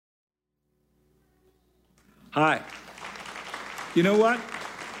Hi. You know what?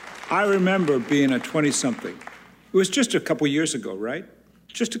 I remember being a 20-something. It was just a couple years ago, right?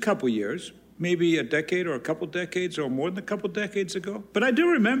 Just a couple years, maybe a decade or a couple decades or more than a couple decades ago. But I do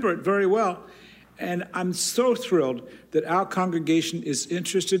remember it very well. And I'm so thrilled that our congregation is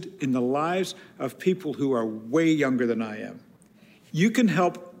interested in the lives of people who are way younger than I am. You can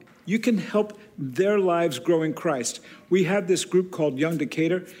help their lives grow in Christ. We have this group called Young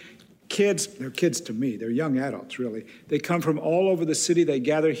Decatur. Kids, they're kids to me, they're young adults, really. They come from all over the city. They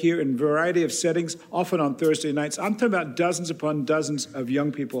gather here in a variety of settings, often on Thursday nights. I'm talking about dozens upon dozens of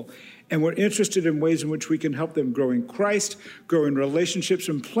young people. And we're interested in ways in which we can help them grow in Christ, grow in relationships,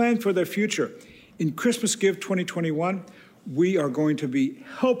 and plan for their future. In Christmas Give 2021, we are going to be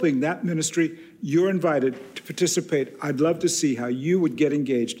helping that ministry. You're invited to participate. I'd love to see how you would get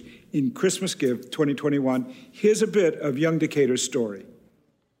engaged in Christmas Give 2021. Here's a bit of Young Decatur's story.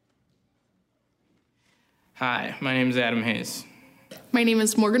 Hi, my name is Adam Hayes. My name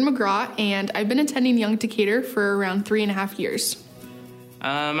is Morgan McGraw, and I've been attending Young Decatur for around 3.5 years.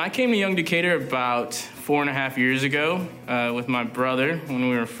 I came to Young Decatur about 4.5 years ago with my brother when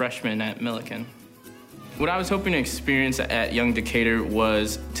we were freshmen at Millikan. What I was hoping to experience at Young Decatur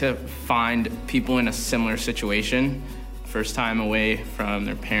was to find people in a similar situation, first time away from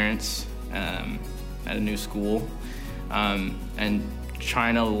their parents at a new school, and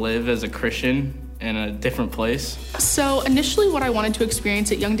trying to live as a Christian in a different place. So initially what I wanted to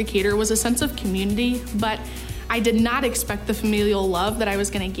experience at Young Decatur was a sense of community, but I did not expect the familial love that I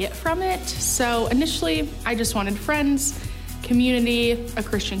was going to get from it. So initially I just wanted friends, community, a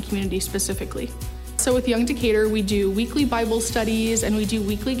Christian community specifically. So with Young Decatur, we do weekly Bible studies and we do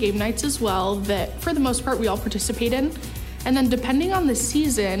weekly game nights as well that for the most part we all participate in. And then depending on the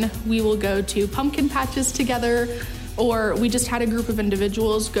season, we will go to pumpkin patches together, or we just had a group of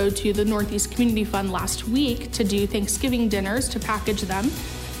individuals go to the Northeast Community Fund last week to do Thanksgiving dinners to package them.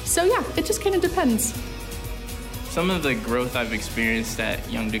 So yeah, it just kind of depends. Some of the growth I've experienced at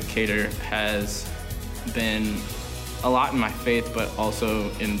Young Decatur has been a lot in my faith, but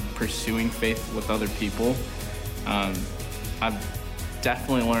also in pursuing faith with other people. I've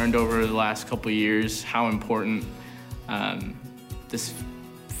definitely learned over the last couple of years how important this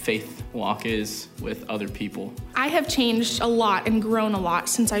faith walk is with other people. I have changed a lot and grown a lot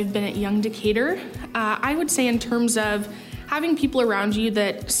since I've been at Young Decatur. I would say in terms of having people around you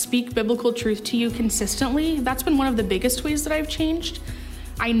that speak biblical truth to you consistently, that's been one of the biggest ways that I've changed.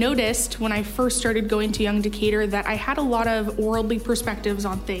 I noticed when I first started going to Young Decatur that I had a lot of worldly perspectives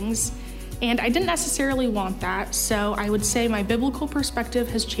on things, and I didn't necessarily want that. So I would say my biblical perspective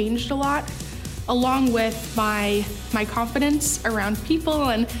has changed a lot, along with my confidence around people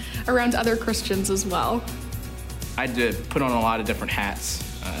and around other Christians as well. I had to put on a lot of different hats.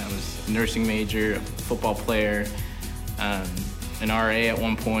 I was a nursing major, a football player, an RA at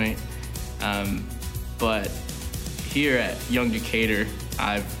one point. But here at Young Decatur,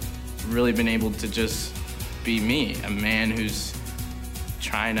 I've really been able to just be me, a man who's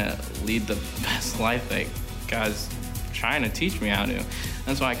trying to lead the best life that God's trying to teach me how to.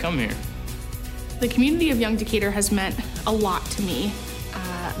 That's why I come here. The community of Young Decatur has meant a lot to me.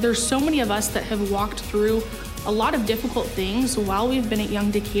 There's so many of us that have walked through a lot of difficult things while we've been at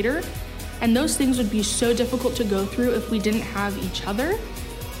Young Decatur, and those things would be so difficult to go through if we didn't have each other.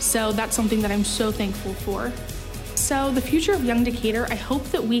 So that's something that I'm so thankful for. So the future of Young Decatur, I hope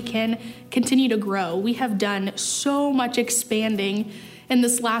that we can continue to grow. We have done so much expanding in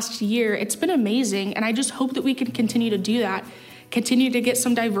this last year. It's been amazing, and I just hope that we can continue to do that. Continue to get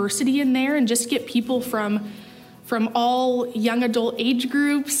some diversity in there and just get people from all young adult age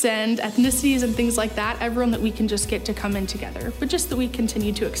groups and ethnicities and things like that, everyone that we can just get to come in together, but just that we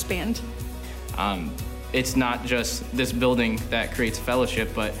continue to expand. It's not just this building that creates fellowship,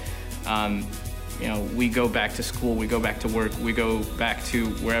 but we go back to school, we go back to work, we go back to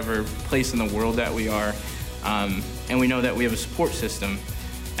wherever place in the world that we are, and we know that we have a support system.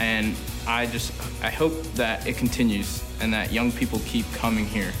 And I hope that it continues and that young people keep coming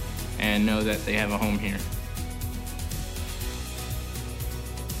here and know that they have a home here.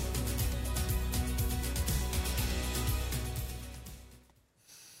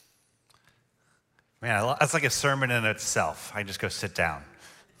 Man, that's like a sermon in itself. I just go sit down.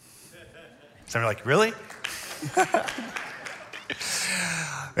 Some are like, really?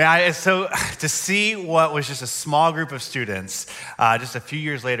 Yeah, so to see what was just a small group of students, just a few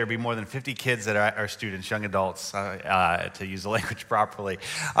years later, be more than 50 kids that are students, young adults, to use the language properly,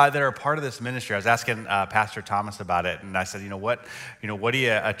 that are a part of this ministry. I was asking Pastor Thomas about it, and I said, what do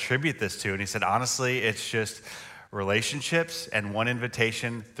you attribute this to? And he said, honestly, it's just relationships and one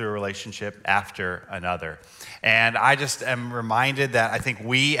invitation through a relationship after another. And I just am reminded that I think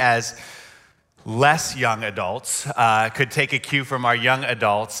we as less young adults could take a cue from our young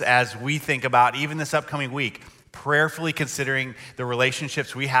adults as we think about even this upcoming week, prayerfully considering the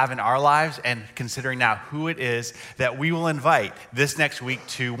relationships we have in our lives and considering now who it is that we will invite this next week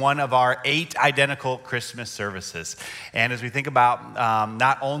to one of our 8 identical Christmas services. And as we think about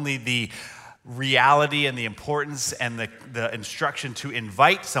not only the reality and the importance and the instruction to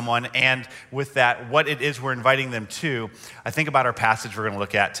invite someone, and with that, what it is we're inviting them to, I think about our passage we're going to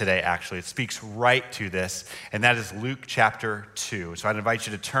look at today, actually. It speaks right to this, and that is Luke chapter 2. So I'd invite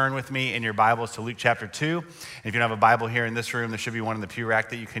you to turn with me in your Bibles to Luke chapter 2. And if you don't have a Bible here in this room, there should be one in the pew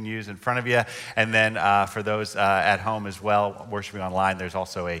rack that you can use in front of you. And then for those at home as well, worshiping online, there's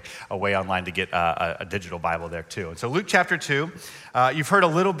also a way online to get a digital Bible there too. And so Luke chapter 2, you've heard a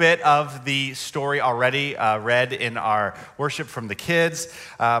little bit of the story already read in our worship from the kids,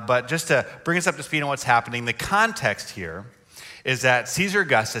 but just to bring us up to speed on what's happening, the context here is that Caesar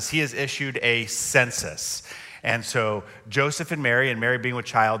Augustus, he has issued a census. And so Joseph and Mary being with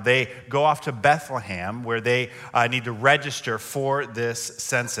child, they go off to Bethlehem where they need to register for this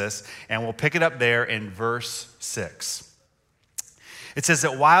census, and we'll pick it up there in verse 6. It says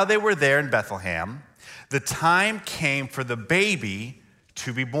that while they were there in Bethlehem, the time came for the baby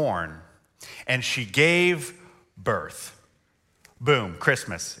to be born, and she gave birth. Boom,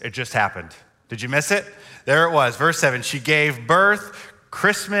 Christmas. It just happened. Did you miss it? There it was, verse 7. She gave birth,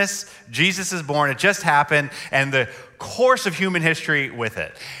 Christmas, Jesus is born. It just happened, and the course of human history with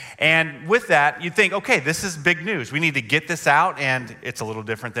it. And with that, you'd think, okay, this is big news. We need to get this out, and it's a little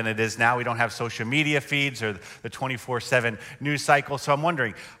different than it is now. We don't have social media feeds or the 24/7 news cycle. So I'm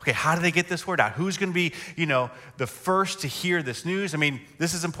wondering, okay, how do they get this word out? Who's going to be, the first to hear this news? I mean,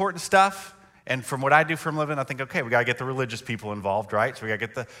 this is important stuff. And from what I do for a living, I think, okay, we got to get the religious people involved, right? So we got to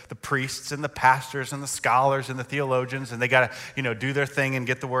get the priests and the pastors and the scholars and the theologians, and they got to, do their thing and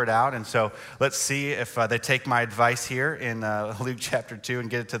get the word out. And so let's see if they take my advice here in Luke chapter 2 and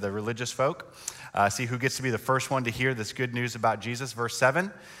get it to the religious folk. See who gets to be the first one to hear this good news about Jesus. Verse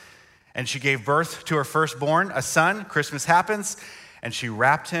 7, and she gave birth to her firstborn, a son. Christmas happens, and she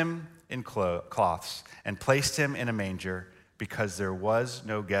wrapped him in cloths and placed him in a manger, because there was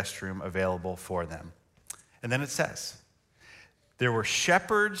no guest room available for them. And then it says, there were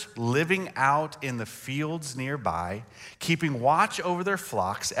shepherds living out in the fields nearby, keeping watch over their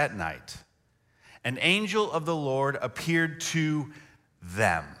flocks at night. An angel of the Lord appeared to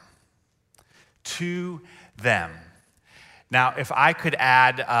them. To them. Now, if I could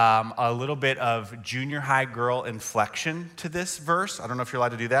add a little bit of junior high girl inflection to this verse, I don't know if you're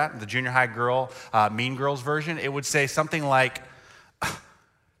allowed to do that, the junior high girl, Mean Girls version, it would say something like,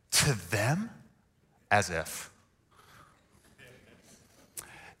 to them, as if.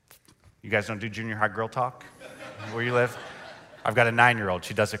 You guys don't do junior high girl talk where you live? I've got a 9-year-old.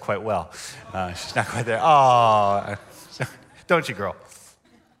 She does it quite well. She's not quite there. Oh, don't you, girl?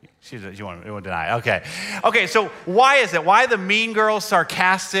 You won't deny. Okay, so why is it? Why the mean girls,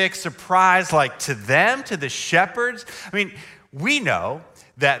 sarcastic, surprised, like to them, to the shepherds? I mean, we know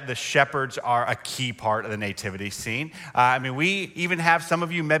that the shepherds are a key part of the nativity scene. We even have some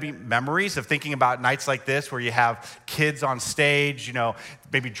of you maybe memories of thinking about nights like this where you have kids on stage,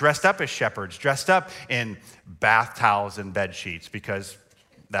 maybe dressed up as shepherds, dressed up in bath towels and bed sheets, because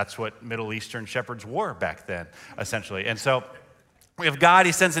that's what Middle Eastern shepherds wore back then, essentially. And so we have God,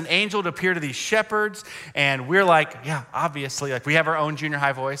 he sends an angel to appear to these shepherds, and we're like, yeah, obviously, like we have our own junior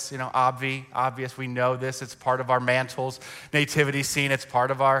high voice, obvious, we know this, it's part of our mantles nativity scene, it's part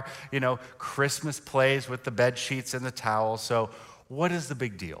of our, Christmas plays with the bed sheets and the towels. So what is the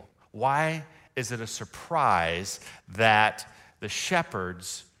big deal? Why is it a surprise that the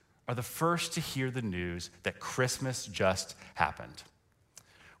shepherds are the first to hear the news that Christmas just happened?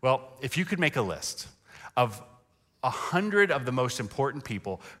 Well, if you could make a list of 100 of the most important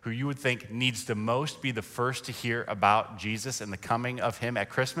people who you would think needs to most be the first to hear about Jesus and the coming of him at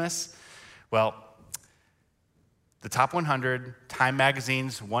Christmas, well, the top 100, Time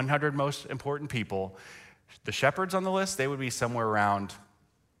Magazine's 100 most important people, the shepherds on the list, they would be somewhere around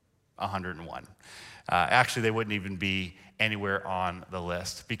 101. Actually, they wouldn't even be anywhere on the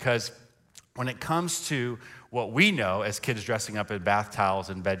list, because when it comes to what we know as kids dressing up in bath towels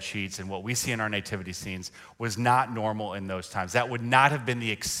and bed sheets and what we see in our nativity scenes was not normal in those times. That would not have been the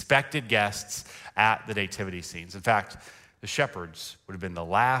expected guests at the nativity scenes. In fact, the shepherds would have been the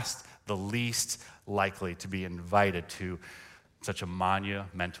last, the least likely to be invited to such a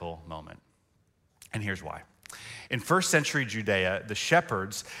monumental moment. And here's why. In first century Judea, the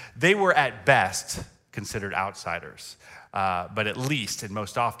shepherds, they were at best considered outsiders. But at least, and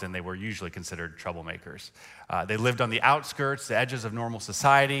most often, they were usually considered troublemakers. They lived on the outskirts, the edges of normal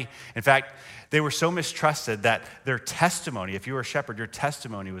society. In fact, they were so mistrusted that their testimony, if you were a shepherd, your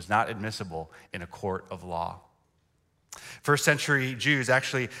testimony was not admissible in a court of law. First century Jews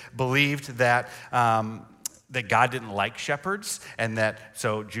actually believed that God didn't like shepherds, and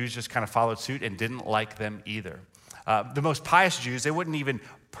so Jews just kind of followed suit and didn't like them either. The most pious Jews, they wouldn't even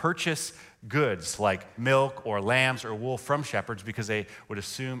purchase goods like milk or lambs or wool from shepherds because they would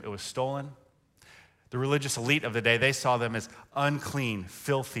assume it was stolen. The religious elite of the day, they saw them as unclean,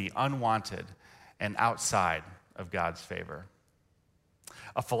 filthy, unwanted, and outside of God's favor.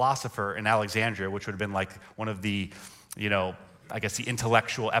 A philosopher in Alexandria, which would have been like one of the, the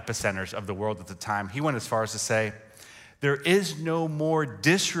intellectual epicenters of the world at the time, he went as far as to say, there is no more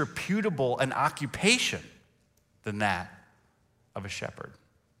disreputable an occupation than that of a shepherd.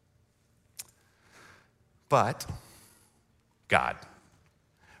 But God.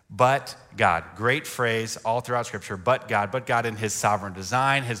 Great phrase all throughout Scripture, but God in his sovereign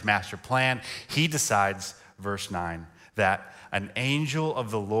design, his master plan, he decides, verse 9, that an angel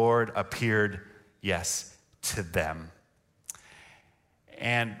of the Lord appeared, yes, to them.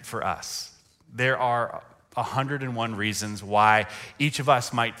 And for us, there are 101 reasons why each of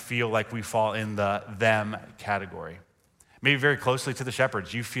us might feel like we fall in the them category. Maybe very closely to the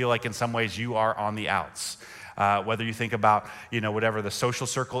shepherds, you feel like in some ways you are on the outs. Whether you think about, whatever the social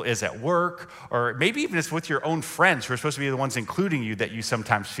circle is at work, or maybe even it's with your own friends who are supposed to be the ones including you that you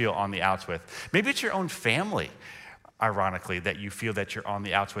sometimes feel on the outs with. Maybe it's your own family, ironically, that you feel that you're on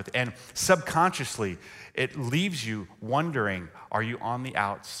the outs with. And subconsciously, it leaves you wondering, are you on the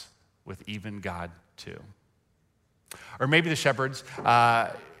outs with even God too? Or maybe the shepherds,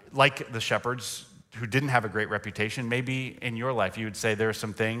 like the shepherds, who didn't have a great reputation, maybe in your life you would say there are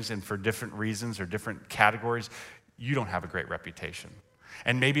some things, and for different reasons or different categories, you don't have a great reputation.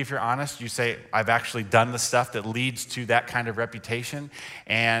 And maybe if you're honest, you say, I've actually done the stuff that leads to that kind of reputation,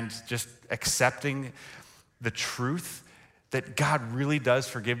 and just accepting the truth that God really does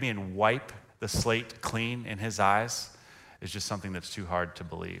forgive me and wipe the slate clean in his eyes is just something that's too hard to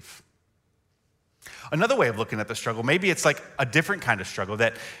believe. Another way of looking at the struggle, maybe it's like a different kind of struggle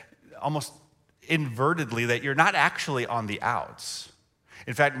that almost invertedly that you're not actually on the outs.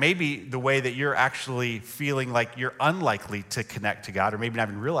 In fact, maybe the way that you're actually feeling like you're unlikely to connect to God, or maybe not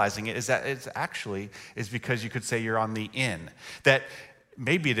even realizing it, is that it's actually is because you could say you're on the in. That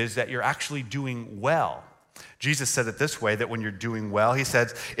maybe it is that you're actually doing well. Jesus said it this way, that when you're doing well, he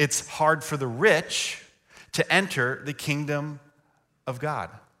said, it's hard for the rich to enter the kingdom of God.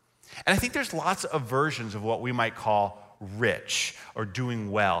 And I think there's lots of versions of what we might call rich or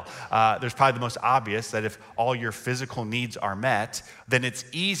doing well. There's probably the most obvious that if all your physical needs are met, then it's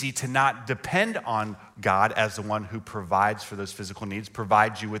easy to not depend on God as the one who provides for those physical needs,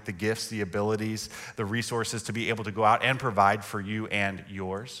 provides you with the gifts, the abilities, the resources to be able to go out and provide for you and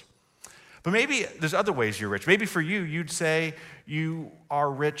yours. But maybe there's other ways you're rich. Maybe for you, you'd say you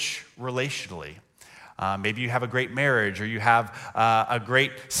are rich relationally. Maybe you have a great marriage, or you have a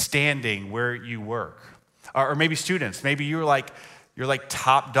great standing where you work. Or maybe students, maybe you're like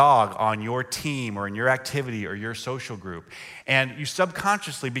top dog on your team or in your activity or your social group. And you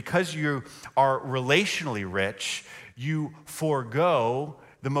subconsciously, because you are relationally rich, you forego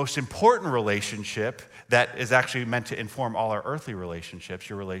the most important relationship that is actually meant to inform all our earthly relationships,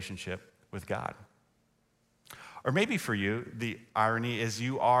 your relationship with God. Or maybe for you, the irony is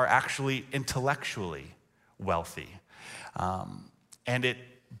you are actually intellectually wealthy. And it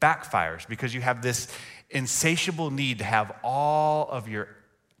backfires because you have this insatiable need to have all of your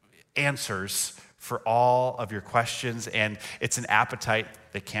answers for all of your questions, and it's an appetite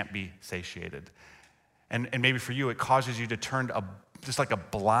that can't be satiated. And maybe for you, it causes you to turn just like a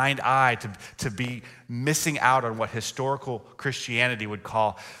blind eye to be missing out on what historical Christianity would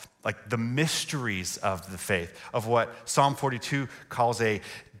call like the mysteries of the faith, of what Psalm 42 calls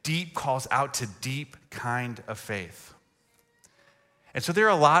calls out to deep kind of faith. And so there are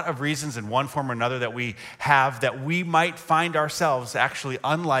a lot of reasons in one form or another that we have that we might find ourselves actually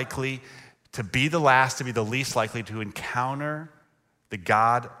unlikely to be the last, to be the least likely to encounter the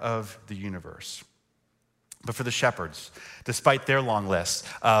God of the universe. But for the shepherds, despite their long list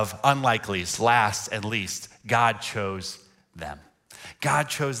of unlikelies, last and least, God chose them. God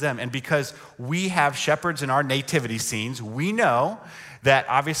chose them. And because we have shepherds in our nativity scenes, we know that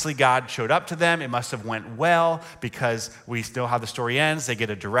obviously God showed up to them. It must have went well because we know how the story ends. They get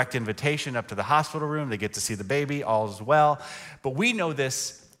a direct invitation up to the hospital room. They get to see the baby. All is well. But we know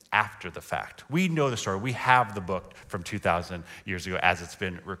this after the fact. We know the story. We have the book from 2,000 years ago as it's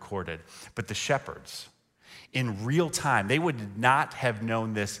been recorded. But the shepherds, in real time, they would not have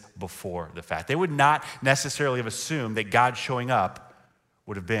known this before the fact. They would not necessarily have assumed that God showing up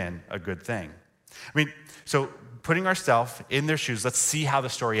would have been a good thing. I mean, so putting ourselves in their shoes, let's see how the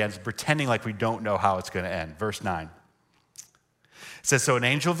story ends, pretending like we don't know how it's going to end. Verse 9. It says, so an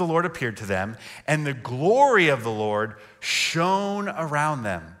angel of the Lord appeared to them, and the glory of the Lord shone around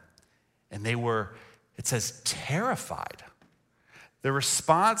them. And they were, it says, terrified. The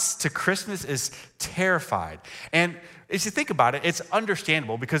response to Christmas is terrified. And as you think about it, it's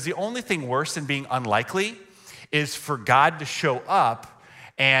understandable because the only thing worse than being unlikely is for God to show up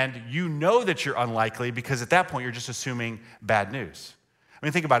and you know that you're unlikely because at that point you're just assuming bad news. I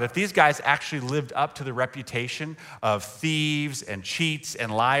mean, think about it. If these guys actually lived up to the reputation of thieves and cheats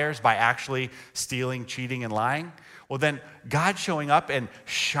and liars by actually stealing, cheating, and lying, well, then God showing up and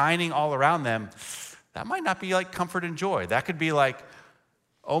shining all around them, that might not be like comfort and joy. That could be like,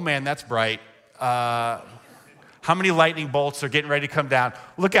 oh man, that's bright. How many lightning bolts are getting ready to come down?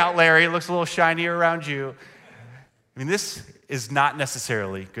 Look out, Larry. It looks a little shinier around you. I mean, this is not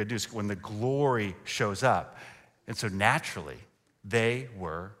necessarily good news when the glory shows up. And so naturally, they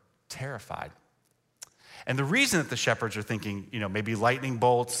were terrified. And the reason that the shepherds are thinking, maybe lightning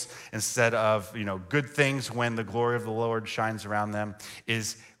bolts instead of, good things when the glory of the Lord shines around them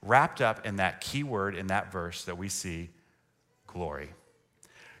is wrapped up in that key word in that verse that we see, glory.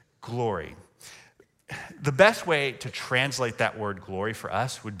 Glory. The best way to translate that word glory for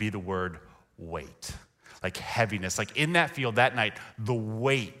us would be the word weight, like heaviness. Like in that field that night, the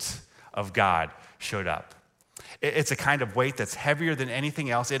weight of God showed up. It's a kind of weight that's heavier than anything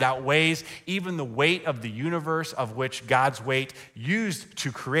else. It outweighs even the weight of the universe, of which God's weight used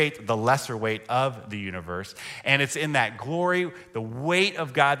to create the lesser weight of the universe. And it's in that glory, the weight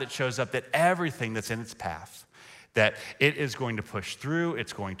of God that shows up, that everything that's in its path, that it is going to push through,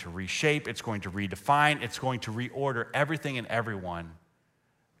 it's going to reshape, it's going to redefine, it's going to reorder everything and everyone.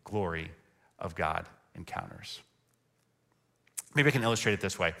 Glory of God encounters. Maybe I can illustrate it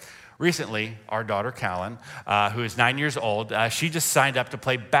this way. Recently, our daughter, Callan, who is 9 years old, she just signed up to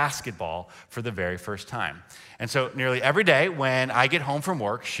play basketball for the very first time. And so nearly every day when I get home from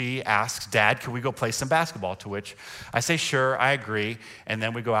work, she asks, Dad, can we go play some basketball? To which I say, sure, I agree. And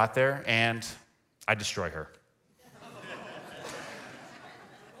then we go out there and I destroy her.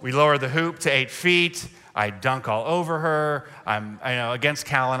 We lower the hoop to 8 feet. I dunk all over her. Against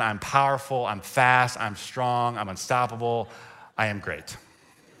Callan, I'm powerful, I'm fast, I'm strong, I'm unstoppable. I am great.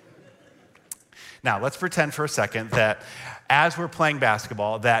 Now, let's pretend for a second that as we're playing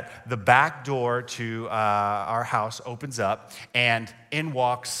basketball, that the back door to our house opens up and in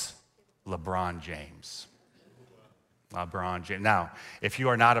walks LeBron James. LeBron James. Now, if you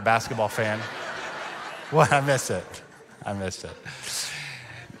are not a basketball fan, well, I miss it.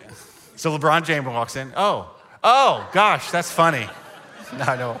 So LeBron James walks in. Oh, gosh, that's funny.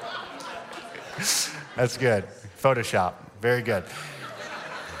 No, no. That's good. Photoshop. Very good.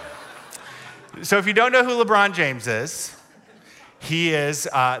 So if you don't know who LeBron James is, he is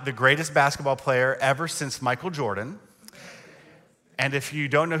the greatest basketball player ever since Michael Jordan. And if you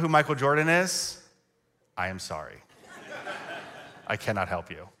don't know who Michael Jordan is, I am sorry. I cannot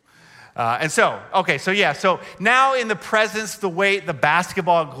help you. So now in the presence, the weight, the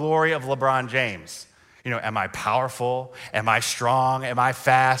basketball glory of LeBron James. Am I powerful? Am I strong? Am I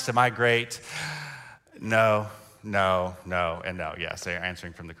fast? Am I great? No, and no. Yes, they're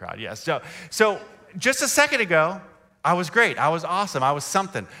answering from the crowd. Yes. So just a second ago, I was great. I was awesome. I was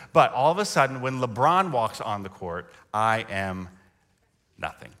something. But all of a sudden, when LeBron walks on the court, I am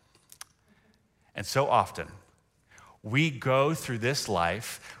nothing. And so often, we go through this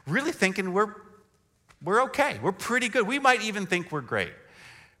life really thinking we're okay. We're pretty good. We might even think we're great.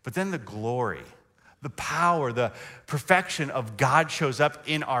 But then the glory, the power, the perfection of God shows up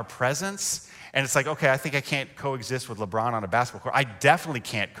in our presence. And it's like, okay, I think I can't coexist with LeBron on a basketball court. I definitely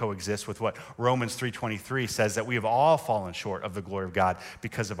can't coexist with what Romans 3:23 says, that we have all fallen short of the glory of God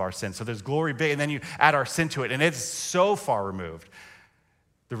because of our sin. So there's glory big, and then you add our sin to it, and it's so far removed,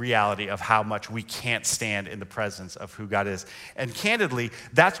 the reality of how much we can't stand in the presence of who God is. And candidly,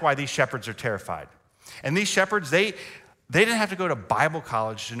 that's why these shepherds are terrified. And these shepherds, they didn't have to go to Bible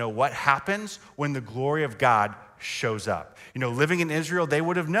college to know what happens when the glory of God shows up. Living in Israel, they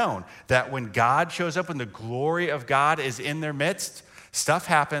would have known that when God shows up, when the glory of God is in their midst, stuff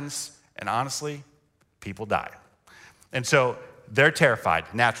happens, and honestly, people die. And so they're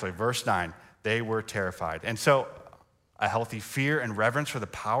terrified, naturally. Verse 9, they were terrified. And so a healthy fear and reverence for the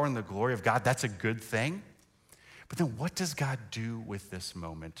power and the glory of God, that's a good thing. But then what does God do with this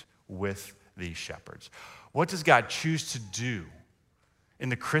moment with these shepherds? What does God choose to do in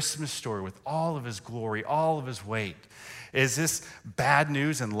the Christmas story with all of his glory, all of his weight? Is this bad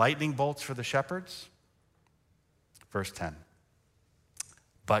news and lightning bolts for the shepherds? Verse 10,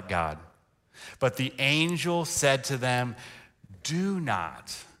 but God. But the angel said to them, do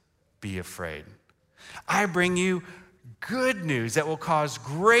not be afraid. I bring you good news that will cause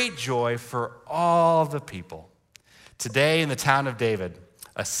great joy for all the people. Today in the town of David,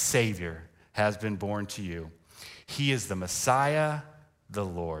 a Savior has been born to you. He is the Messiah, the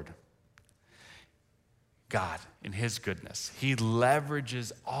Lord. God, in his goodness, he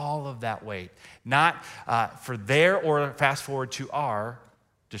leverages all of that weight, not for their or fast forward to our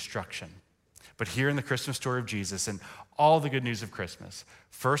destruction, but here in the Christmas story of Jesus and all the good news of Christmas,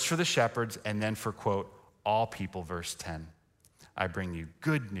 first for the shepherds and then for, quote, all people, verse 10. I bring you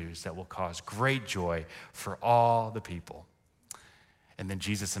good news that will cause great joy for all the people. And then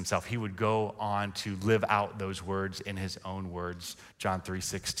Jesus himself, he would go on to live out those words in his own words, John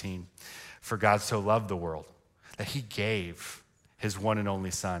 3:16. For God so loved the world that he gave his one and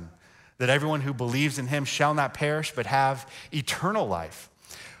only Son, that everyone who believes in him shall not perish but have eternal life.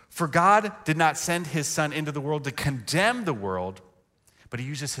 For God did not send his Son into the world to condemn the world, but he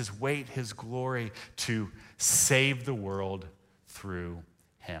uses his weight, his glory to save the world through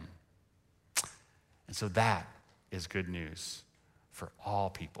him. And so that is good news for all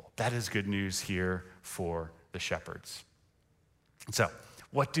people. That is good news here for the shepherds. So,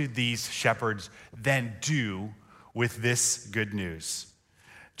 what do these shepherds then do with this good news?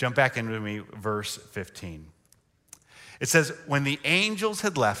 Jump back into me, verse 15. It says, when the angels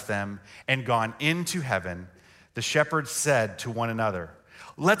had left them and gone into heaven, the shepherds said to one another,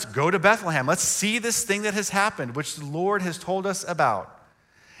 let's go to Bethlehem. Let's see this thing that has happened, which the Lord has told us about.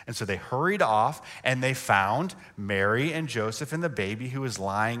 And so they hurried off, and they found Mary and Joseph and the baby who was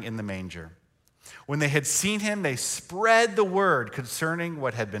lying in the manger. When they had seen him, they spread the word concerning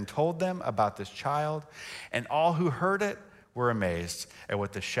what had been told them about this child, and all who heard it were amazed at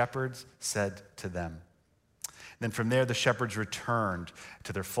what the shepherds said to them. Then from there, the shepherds returned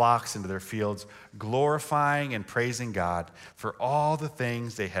to their flocks and to their fields, glorifying and praising God for all the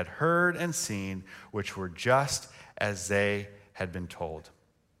things they had heard and seen, which were just as they had been told.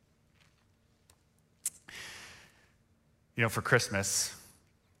 You know, for Christmas,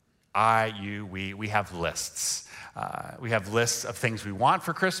 we have lists. We have lists of things we want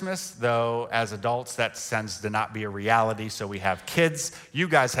for Christmas, though as adults that tends to not be a reality. So we have kids, you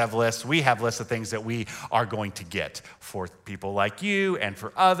guys have lists, we have lists of things that we are going to get for people like you and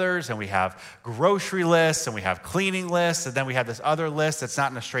for others. And we have grocery lists and we have cleaning lists. And then we have this other list that's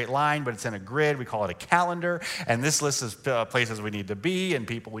not in a straight line, but it's in a grid. We call it a calendar. And this list is places we need to be and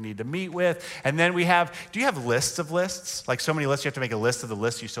people we need to meet with. And then we have, do you have lists of lists? Like so many lists, you have to make a list of the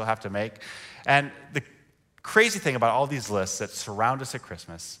lists you still have to make. And the crazy thing about all these lists that surround us at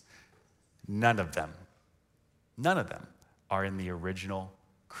Christmas, none of them are in the original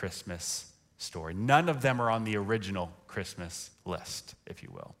Christmas story. None of them are on the original Christmas list, if you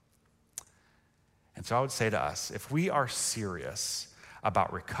will. And so I would say to us, if we are serious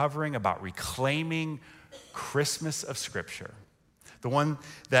about recovering, about reclaiming Christmas of Scripture, the one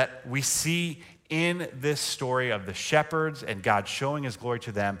that we see in this story of the shepherds and God showing his glory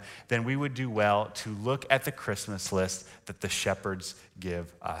to them, then we would do well to look at the Christmas list that the shepherds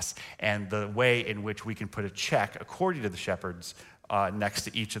give us and the way in which we can put a check according to the shepherds next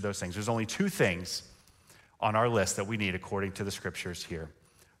to each of those things. There's only two things on our list that we need according to the scriptures here.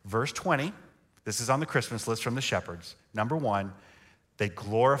 Verse 20, this is on the Christmas list from the shepherds. Number one, they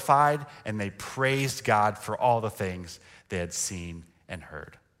glorified and they praised God for all the things they had seen and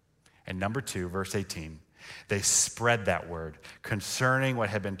heard. And number two, verse 18, they spread that word concerning what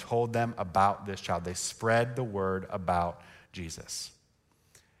had been told them about this child. They spread the word about Jesus.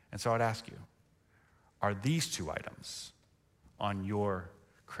 And so I'd ask you, are these two items on your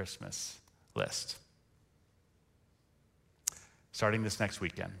Christmas list? Starting this next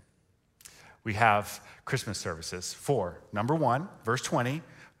weekend, we have Christmas services for, number one, verse 20,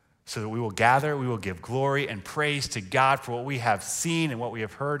 so that we will gather, we will give glory and praise to God for what we have seen and what we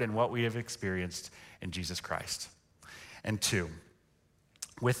have heard and what we have experienced in Jesus Christ. And two,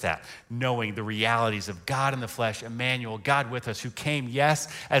 with that, knowing the realities of God in the flesh, Emmanuel, God with us, who came,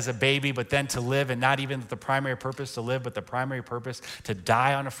 yes, as a baby, but then to live, and not even the primary purpose to live, but the primary purpose to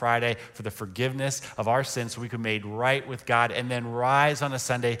die on a Friday for the forgiveness of our sins so we could be made right with God, and then rise on a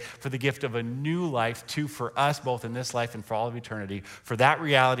Sunday for the gift of a new life, too, for us, both in this life and for all of eternity. For that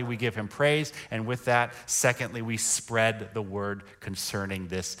reality, we give him praise, and with that, secondly, we spread the word concerning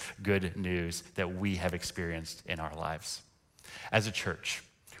this good news that we have experienced in our lives. As a church,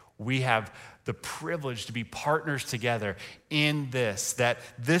 we have the privilege to be partners together in this, that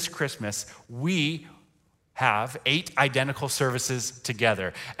this Christmas we have 8 identical services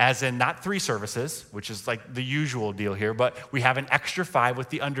together, as in not 3 services, which is like the usual deal here, but we have an extra 5 with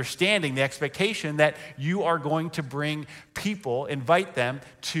the understanding, the expectation that you are going to bring people, invite them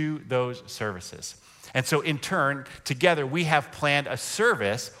to those services. And so in turn, together, we have planned a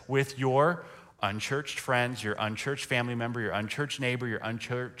service with your unchurched friends, your unchurched family member, your unchurched neighbor, your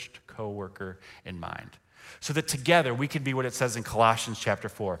unchurched coworker in mind. So that together we can be what it says in Colossians chapter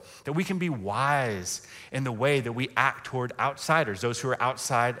 4, that we can be wise in the way that we act toward outsiders, those who are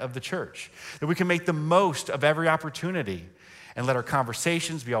outside of the church, that we can make the most of every opportunity and let our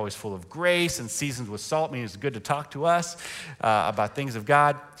conversations be always full of grace and seasoned with salt, meaning it's good to talk to us about things of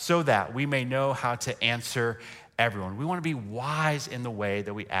God, so that we may know how to answer everyone. We want to be wise in the way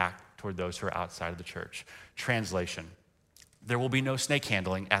that we act toward those who are outside of the church. Translation: there will be no snake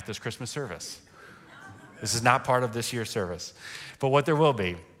handling at this Christmas service. This is not part of this year's service. But what there will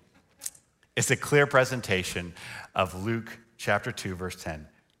be is a clear presentation of Luke chapter 2, verse 10,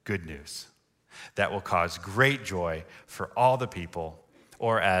 good news that will cause great joy for all the people,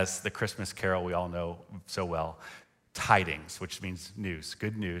 or as the Christmas carol we all know so well, tidings, which means news,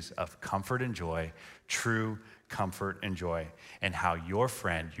 good news of comfort and joy, true comfort and joy, and how your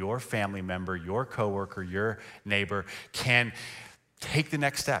friend, your family member, your coworker, your neighbor can take the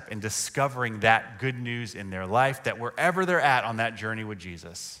next step in discovering that good news in their life, that wherever they're at on that journey with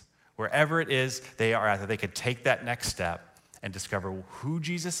Jesus, wherever it is they are at, that they could take that next step and discover who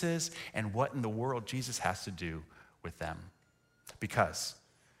Jesus is and what in the world Jesus has to do with them. Because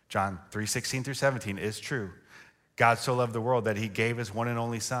John 3:16 through 17 is true. God so loved the world that he gave his one and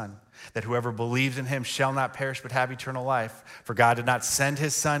only Son, that whoever believes in him shall not perish but have eternal life. For God did not send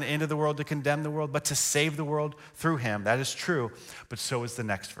his Son into the world to condemn the world, but to save the world through him. That is true, but so is the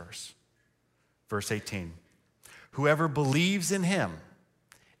next verse. Verse 18. Whoever believes in him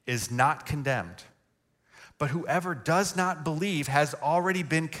is not condemned, but whoever does not believe has already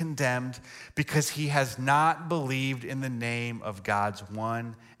been condemned because he has not believed in the name of God's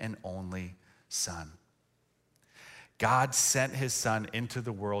one and only Son. God sent his Son into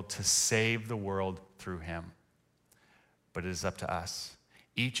the world to save the world through him. But it is up to us,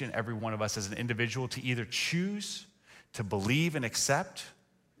 each and every one of us as an individual, to either choose to believe and accept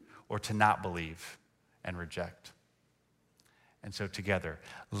or to not believe and reject. And so together,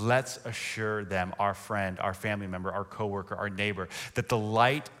 let's assure them, our friend, our family member, our coworker, our neighbor, that the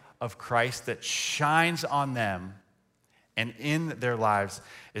light of Christ that shines on them and in their lives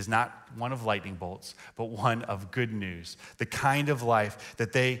is not one of lightning bolts, but one of good news. The kind of life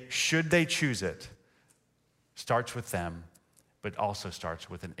that they, should they choose it, starts with them, but also starts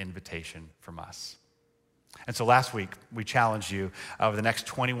with an invitation from us. And so last week, we challenged you over the next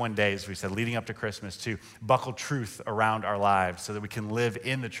 21 days, we said, leading up to Christmas, to buckle truth around our lives so that we can live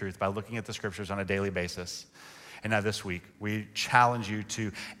in the truth by looking at the scriptures on a daily basis. And now this week, we challenge you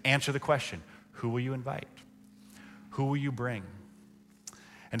to answer the question, who will you invite? Who will you bring?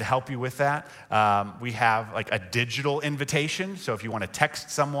 And to help you with that, we have like a digital invitation. So if you want to text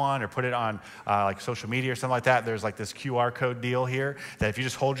someone or put it on like social media or something like that, there's like this QR code deal here that if you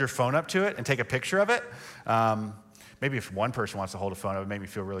just hold your phone up to it and take a picture of it, maybe if one person wants to hold a phone, it would make me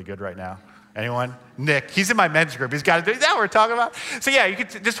feel really good right now. Anyone? Nick, he's in my men's group. He's got to do that. We're talking about. So yeah, you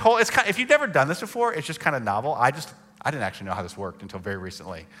could just hold. It's kind of, if you've never done this before, it's just kind of novel. I didn't actually know how this worked until very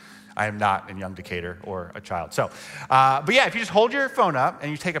recently. I am not in young Decatur or a child. So, but yeah, if you just hold your phone up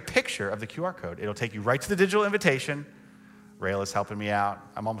and you take a picture of the QR code, it'll take you right to the digital invitation. Rail is helping me out.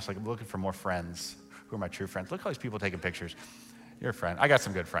 I'm almost like looking for more friends. Who are my true friends? Look at all these people taking pictures. You're a friend. I got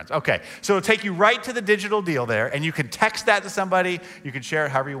some good friends. Okay, so it'll take you right to the digital deal there, and you can text that to somebody. You can share it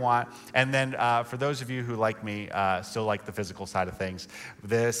however you want. And then for those of you who, like me, still like the physical side of things,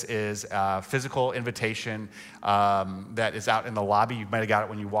 this is a physical invitation that is out in the lobby. You might have got it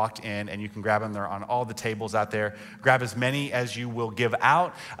when you walked in, and you can grab them. They're on all the tables out there. Grab as many as you will give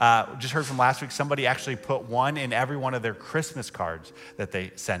out. Just heard from last week, somebody actually put one in every one of their Christmas cards that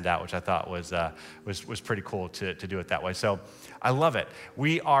they send out, which I thought was pretty cool to do it that way. So I love it.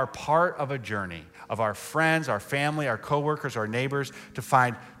 We are part of a journey of our friends, our family, our coworkers, our neighbors to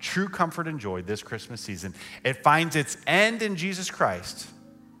find true comfort and joy this Christmas season. It finds its end in Jesus Christ,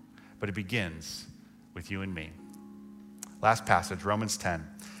 but it begins with you and me. Last passage, Romans 10.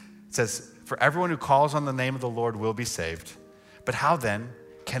 It says, "For everyone who calls on the name of the Lord will be saved. But how then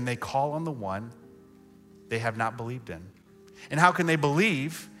can they call on the one they have not believed in? And how can they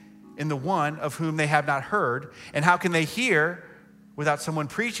believe in the one of whom they have not heard? And how can they hear without someone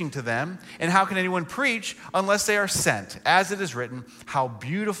preaching to them? And how can anyone preach unless they are sent? As it is written, how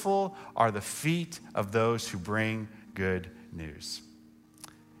beautiful are the feet of those who bring good news.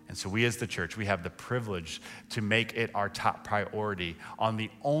 And so we as the church, we have the privilege to make it our top priority on the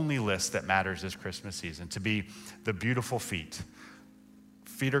only list that matters this Christmas season, to be the beautiful feet.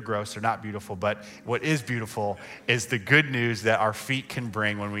 Feet are gross, they're not beautiful, but what is beautiful is the good news that our feet can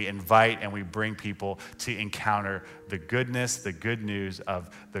bring when we invite and we bring people to encounter the goodness, the good news of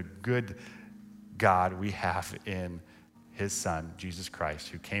the good God we have in his son, Jesus Christ,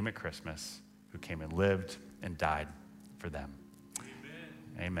 who came at Christmas, who came and lived and died for them.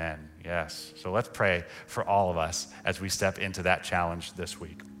 Amen. Amen. Yes. So let's pray for all of us as we step into that challenge this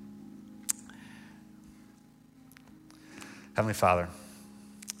week. Heavenly Father,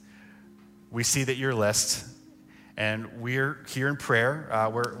 we see that your list, and we're here in prayer.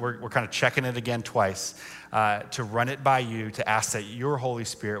 We're kind of checking it again twice to run it by you, to ask that your Holy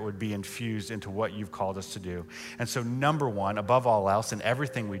Spirit would be infused into what you've called us to do. And so number one, above all else, in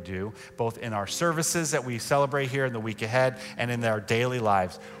everything we do, both in our services that we celebrate here in the week ahead and in our daily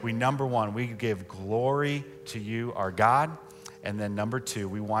lives, we give glory to you, our God. And then number two,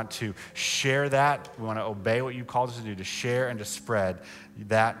 we want to share that. We want to obey what you called us to do, to share and to spread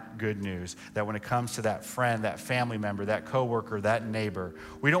that good news. That when it comes to that friend, that family member, that coworker, that neighbor,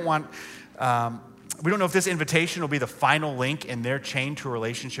 we don't know if this invitation will be the final link in their chain to a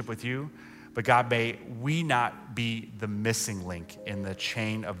relationship with you, but God, may we not be the missing link in the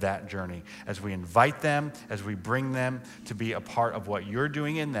chain of that journey as we invite them, as we bring them to be a part of what you're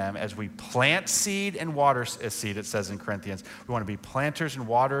doing in them, as we plant seed and water a seed, it says in Corinthians. We want to be planters and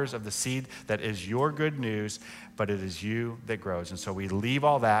waterers of the seed that is your good news, but it is you that grows. And so we leave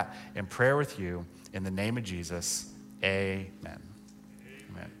all that in prayer with you in the name of Jesus. Amen.